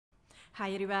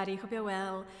Hi everybody, hope you're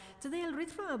well. Today I'll read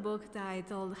from a book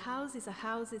titled House is a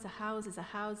House is a House is a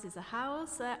House is a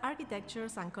House,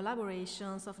 Architectures and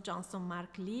Collaborations of Johnston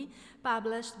Marklee,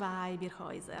 published by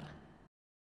Birkhäuser.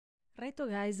 Reto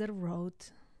Geiser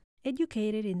wrote,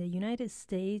 educated in the United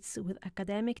States with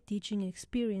academic teaching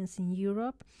experience in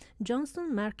Europe,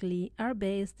 Johnston Marklee are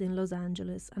based in Los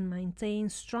Angeles and maintain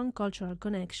strong cultural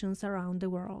connections around the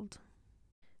world.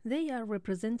 They are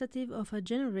representative of a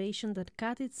generation that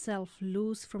cut itself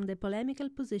loose from the polemical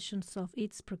positions of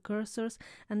its precursors,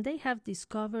 and they have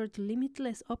discovered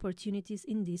limitless opportunities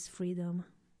in this freedom.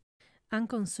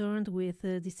 Unconcerned with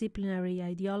disciplinary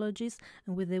ideologies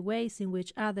and with the ways in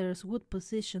which others would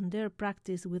position their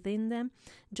practice within them,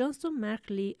 Johnston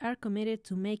Marklee are committed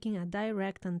to making a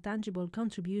direct and tangible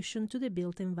contribution to the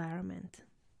built environment.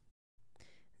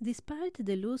 Despite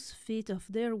the loose fit of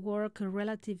their work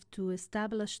relative to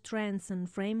established trends and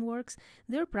frameworks,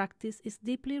 their practice is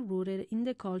deeply rooted in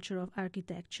the culture of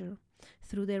architecture.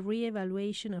 Through the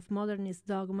re-evaluation of modernist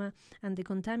dogma and the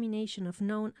contamination of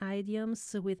known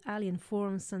idioms with alien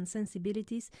forms and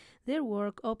sensibilities, their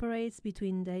work operates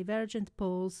between divergent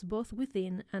poles both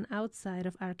within and outside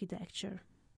of architecture.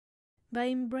 By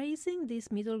embracing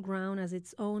this middle ground as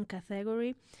its own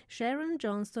category, Sharon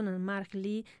Johnston and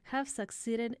Marklee have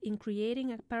succeeded in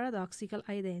creating a paradoxical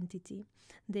identity.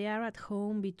 They are at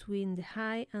home between the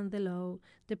high and the low,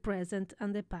 the present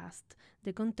and the past,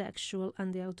 the contextual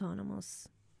and the autonomous.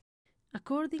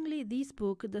 Accordingly, this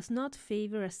book does not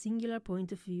favor a singular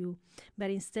point of view,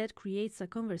 but instead creates a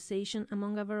conversation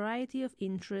among a variety of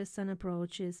interests and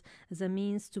approaches as a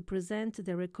means to present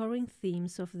the recurring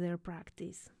themes of their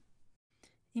practice.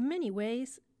 In many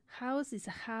ways, House is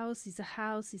a House is a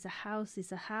House is a House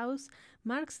is a House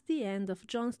marks the end of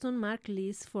Johnston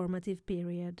Marklee's formative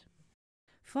period.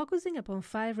 Focusing upon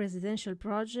 5 residential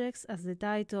projects, as the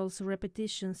title's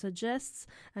repetition suggests,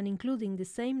 and including the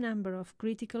same number of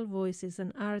critical voices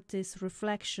and artists'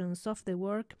 reflections of the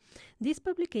work, this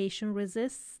publication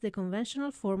resists the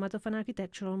conventional format of an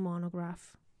architectural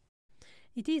monograph.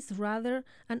 It is rather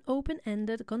an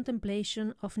open-ended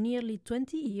contemplation of nearly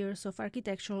 20 years of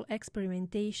architectural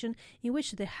experimentation in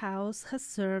which the house has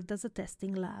served as a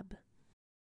testing lab.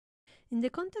 In the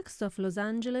context of Los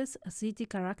Angeles, a city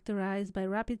characterized by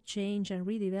rapid change and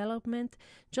redevelopment,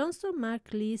 Johnston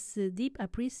Marklee's deep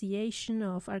appreciation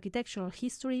of architectural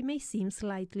history may seem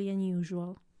slightly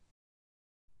unusual.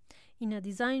 In a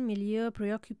design milieu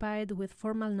preoccupied with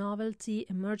formal novelty,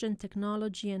 emergent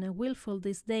technology, and a willful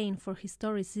disdain for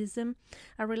historicism,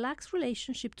 a relaxed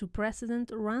relationship to precedent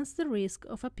runs the risk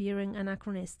of appearing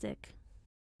anachronistic.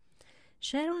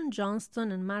 Sharon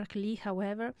Johnston and Marklee,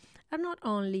 however, are not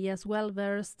only as well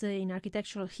versed in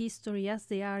architectural history as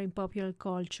they are in popular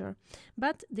culture,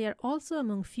 but they are also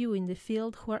among few in the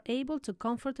field who are able to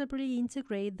comfortably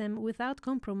integrate them without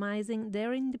compromising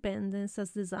their independence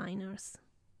as designers.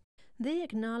 They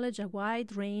acknowledge a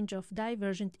wide range of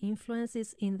divergent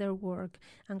influences in their work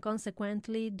and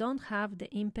consequently don't have the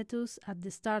impetus at the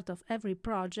start of every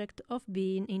project of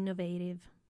being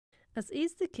innovative. As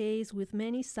is the case with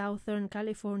many Southern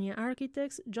California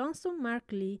architects, Johnston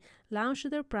Marklee launched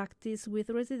their practice with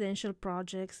residential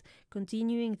projects,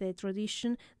 continuing the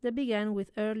tradition that began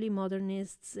with early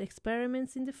modernists'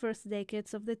 experiments in the first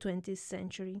decades of the 20th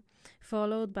century,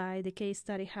 followed by the case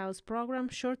study house program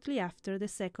shortly after the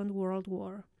Second World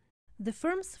War. The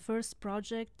firm's first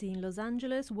project in Los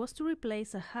Angeles was to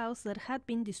replace a house that had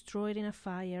been destroyed in a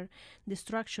fire, the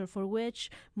structure for which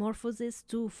Morphosis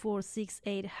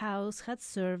 2468 house had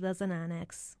served as an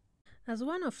annex. As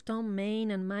one of Tom Main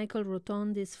and Michael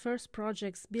Rotondi's first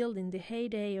projects built in the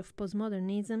heyday of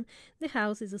postmodernism, the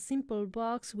house is a simple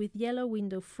box with yellow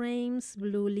window frames,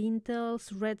 blue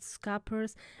lintels, red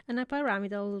scuppers, and a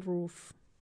pyramidal roof.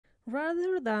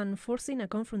 Rather than forcing a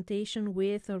confrontation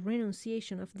with or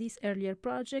renunciation of this earlier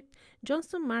project,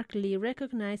 Johnston Marklee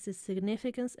recognized its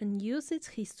significance and used its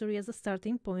history as a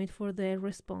starting point for their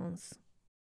response.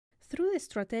 Through the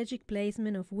strategic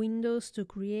placement of windows to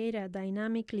create a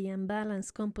dynamically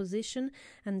unbalanced composition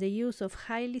and the use of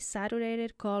highly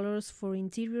saturated colors for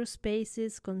interior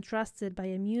spaces contrasted by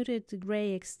a muted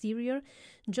gray exterior,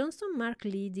 Johnston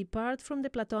Marklee depart from the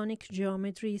Platonic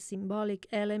geometry, symbolic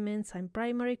elements, and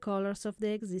primary colors of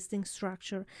the existing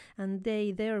structure, and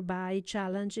they thereby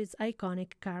challenge its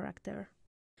iconic character.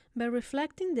 By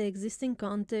reflecting the existing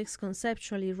context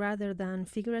conceptually rather than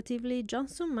figuratively,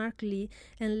 Johnston Marklee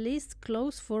enlists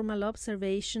close formal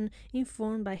observation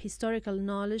informed by historical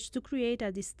knowledge to create a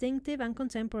distinctive and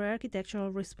contemporary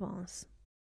architectural response.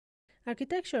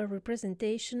 Architectural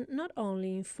representation not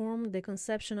only informed the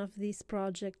conception of this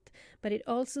project, but it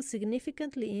also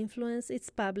significantly influenced its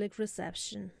public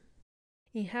reception.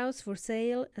 In House for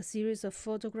Sale, a series of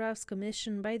photographs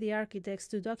commissioned by the architects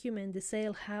to document the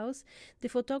sale house, the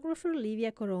photographer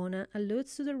Livia Corona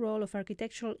alludes to the role of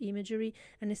architectural imagery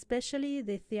and especially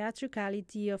the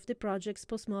theatricality of the project's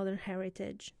postmodern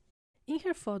heritage. In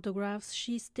her photographs,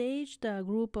 she staged a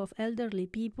group of elderly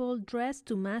people dressed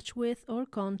to match with or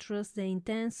contrast the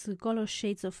intense color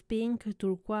shades of pink,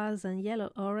 turquoise, and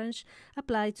yellow-orange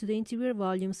applied to the interior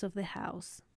volumes of the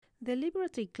house.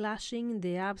 Deliberately clashing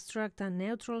the abstract and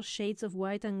neutral shades of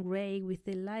white and gray with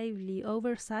the lively,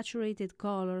 oversaturated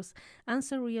colors and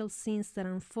surreal scenes that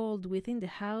unfold within the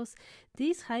house,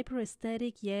 this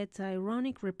hyper-aesthetic yet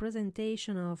ironic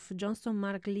representation of Johnston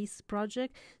Marklee's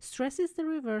project stresses the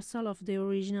reversal of the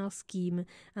original scheme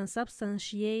and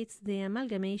substantiates the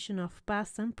amalgamation of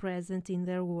past and present in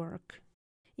their work.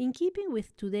 In keeping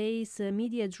with today's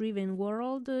media-driven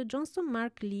world, Johnston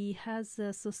Marklee has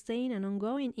sustained an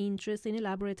ongoing interest in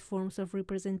elaborate forms of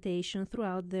representation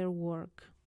throughout their work.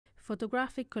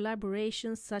 Photographic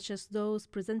collaborations such as those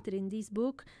presented in this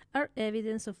book are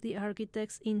evidence of the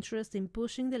architect's interest in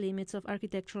pushing the limits of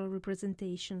architectural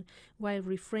representation, while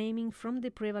reframing from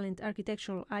the prevalent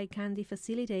architectural eye candy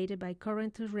facilitated by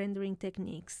current rendering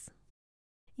techniques.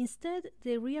 Instead,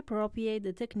 they reappropriate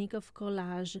the technique of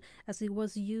collage as it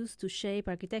was used to shape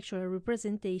architectural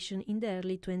representation in the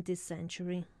early 20th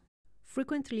century.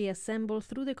 Frequently assembled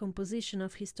through the composition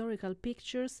of historical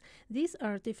pictures, these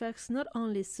artifacts not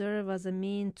only serve as a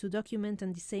means to document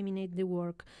and disseminate the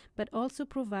work, but also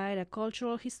provide a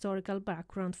cultural historical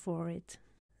background for it.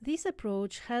 This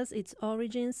approach has its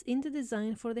origins in the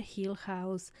design for the Hill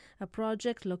House, a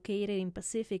project located in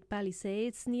Pacific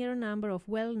Palisades near a number of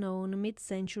well-known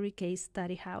mid-century case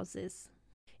study houses.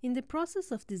 In the process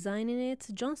of designing it,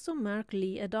 Johnston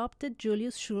Marklee adopted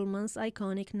Julius Schulman's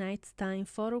iconic nighttime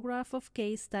photograph of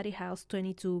Case Study House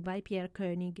 22 by Pierre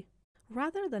Koenig.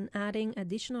 Rather than adding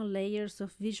additional layers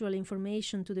of visual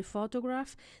information to the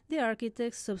photograph, the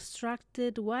architects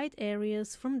subtracted wide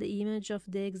areas from the image of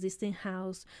the existing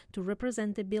house to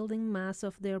represent the building mass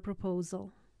of their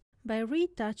proposal. By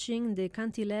retouching the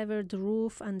cantilevered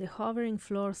roof and the hovering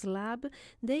floor slab,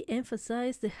 they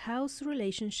emphasized the house's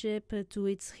relationship to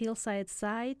its hillside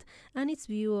site and its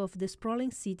view of the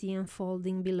sprawling city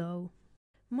unfolding below.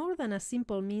 More than a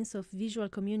simple means of visual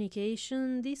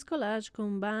communication, this collage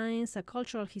combines a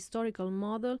cultural historical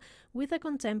model with a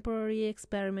contemporary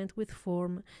experiment with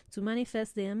form to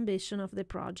manifest the ambition of the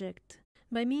project.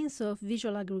 By means of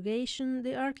visual aggregation,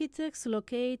 the architects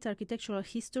locate architectural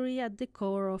history at the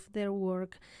core of their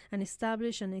work and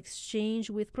establish an exchange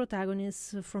with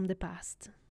protagonists from the past.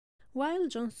 While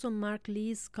Johnston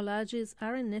Marklee's collages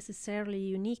aren't necessarily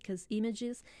unique as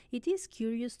images, it is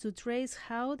curious to trace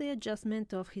how the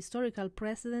adjustment of historical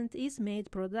precedent is made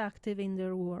productive in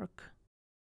their work.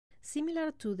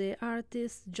 Similar to the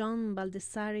artist John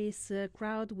Baldessari's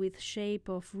crowd with shape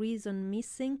of reason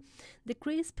missing, the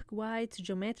crisp white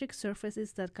geometric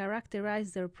surfaces that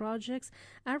characterize their projects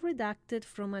are redacted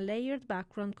from a layered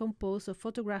background composed of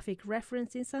photographic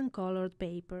references and colored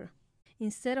paper.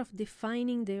 Instead of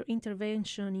defining their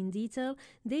intervention in detail,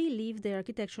 they leave the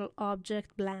architectural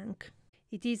object blank.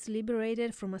 It is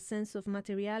liberated from a sense of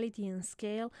materiality and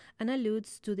scale and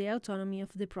alludes to the autonomy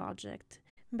of the project.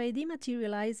 By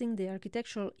dematerializing the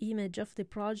architectural image of the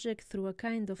project through a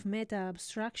kind of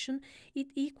meta-abstraction, it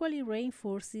equally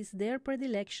reinforces their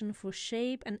predilection for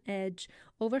shape and edge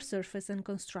over surface and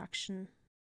construction.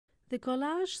 The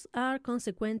collages are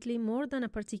consequently more than a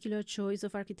particular choice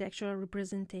of architectural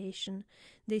representation.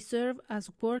 They serve as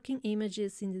working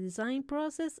images in the design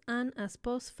process and as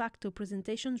post-facto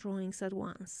presentation drawings at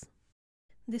once.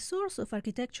 The source of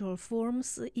architectural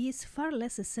forms is far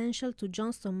less essential to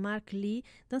Johnston Marklee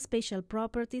than spatial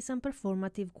properties and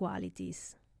performative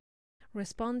qualities.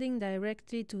 Responding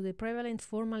directly to the prevalent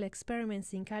formal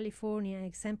experiments in California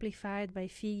exemplified by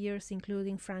figures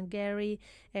including Frank Gehry,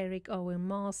 Eric Owen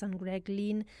Moss, and Greg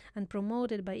Lynn, and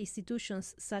promoted by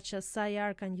institutions such as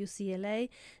SCI-Arc and UCLA,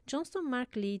 Johnston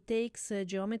Marklee takes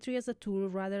geometry as a tool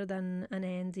rather than an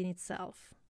end in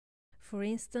itself. For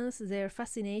instance, their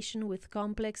fascination with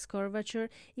complex curvature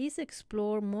is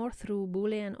explored more through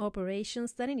Boolean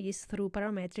operations than it is through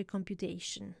parametric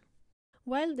computation.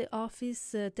 While the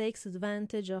office takes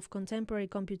advantage of contemporary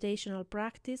computational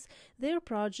practice, their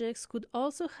projects could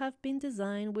also have been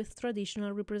designed with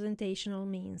traditional representational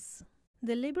means.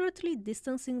 Deliberately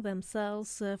distancing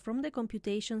themselves from the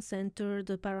computation-centered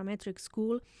parametric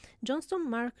school, Johnston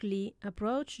Marklee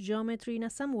approached geometry in a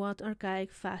somewhat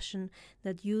archaic fashion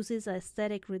that uses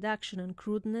aesthetic reduction and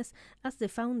crudeness as the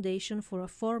foundation for a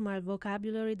formal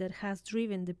vocabulary that has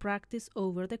driven the practice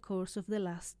over the course of the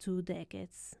last 2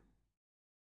 decades.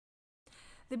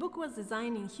 The book was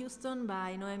designed in Houston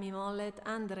by Noemi Mollet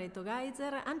and Reto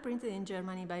Geiser and printed in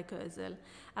Germany by Birkhäuser.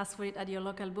 Ask for it at your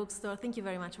local bookstore. Thank you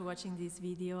very much for watching this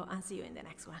video and see you in the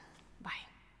next one. Bye.